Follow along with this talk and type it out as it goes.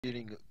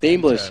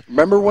Nameless.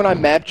 Remember when I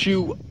mapped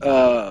you,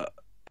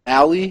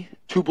 alley?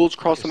 2 bullets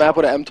across the map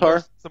with an MTAR?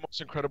 That's the most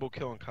incredible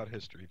kill in CUT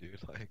history, dude.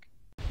 Like.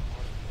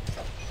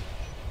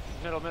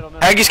 Middle.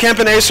 Aggie's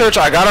camping A search.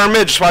 I got our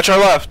mid. Just watch our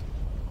left.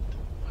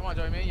 Come on,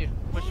 Joey, man, you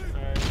push.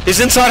 He's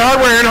inside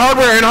hardware. In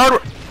hardware.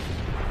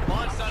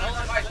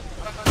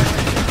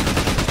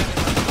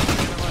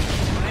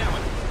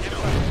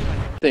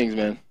 Things,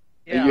 man.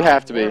 Yeah, you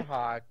have to be.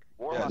 Warhawk.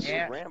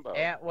 Yes. Rambo.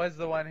 Ant was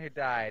the one who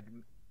died.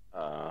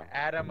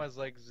 Adam was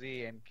like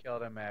Z and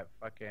killed him at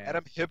fucking.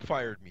 Adam hip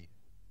fired me.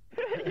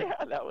 Yeah,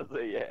 that was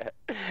a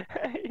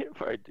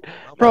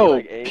Bro,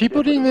 like,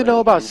 people didn't even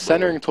know about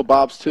centering until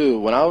Bob's too.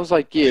 When I was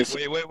like, yes.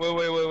 Wait.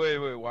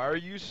 Why are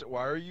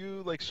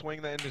you like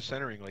swinging that into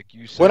centering? Like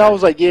you. When I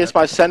was like, yes,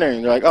 by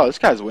centering, they're like, oh, this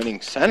guy's winning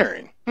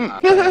centering.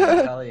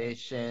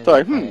 Retaliation. So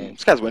like,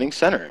 this guy's winning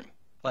centering.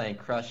 Playing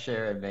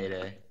Crusher and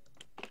Mayday.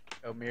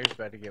 Oh, Mir's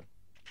about to get.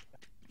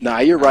 Nah,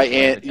 you're right,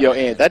 Ant. Yo,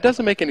 Ant, that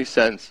doesn't make any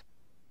sense.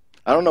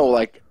 I don't know,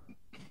 like.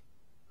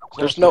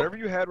 There's no. Whatever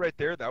you had right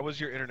there, that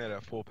was your internet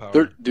at full power.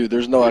 Dude,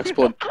 there's no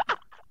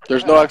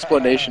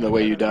explanation of the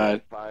way you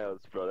died. Bios,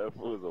 bro. That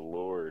fool was a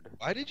lord.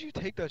 Why did you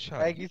take that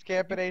shot? Aggie's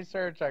camping A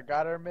search. I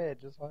got her mid.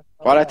 Just watch.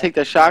 Why'd I take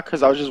that shot?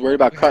 Because I was just worried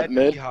about cutting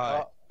mid. You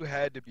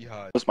had to be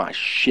high. That was my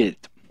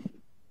shit.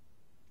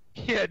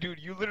 Yeah, dude,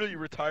 you literally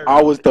retired.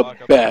 I was the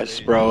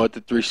best, bro, at the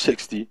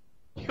 360.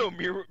 Yo,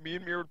 me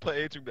and Mir would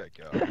play A2 back.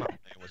 Yo, I'm not playing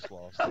with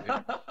sloths, dude.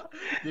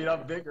 Dude,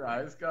 I'm bigger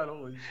eyes. God,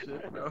 holy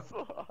shit, bro.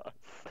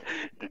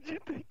 Did you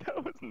think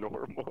that was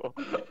normal?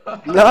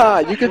 Nah,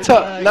 you can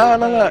tell. Nah. I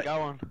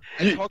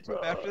talked to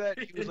him after that.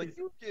 He was like,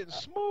 "You getting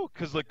smoked?"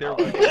 Cause like they're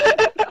like,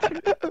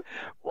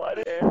 Why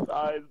did Ant's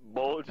eyes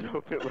bulge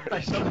open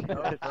like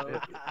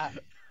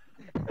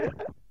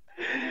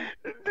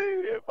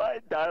Dude, if I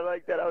die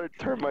like that, I would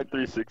turn my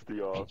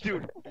 360 off.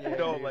 dude, Yeah,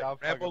 no, dude, like I'll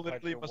Rambo fucking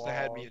literally punch must your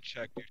have had me wall. in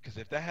check, dude. Cause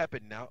if that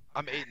happened now,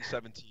 I'm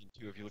 8-17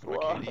 too. If you look at my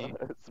KD,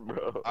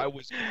 Bro. I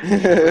was.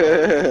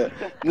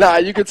 Nah,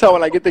 you can tell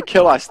when I get the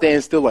kill, I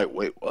stand still like,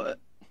 wait, what?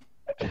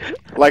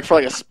 Like for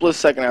like a split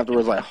second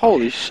afterwards, like,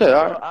 holy shit.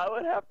 Bro, I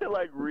would have to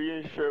like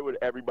reinsure with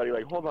everybody,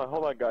 like, hold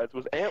on, guys,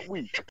 was Ant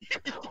weak?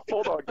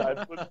 Hold on,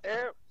 guys, was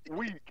Ant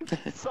weak?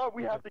 Son,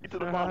 we have to get to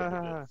the bottom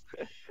of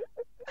this.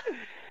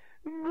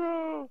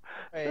 Bro.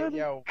 Wait,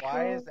 yo,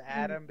 why has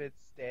Adam been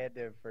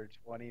standing for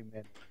 20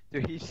 minutes?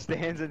 Dude, he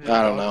stands and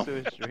I don't just talks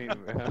to his stream,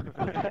 bro.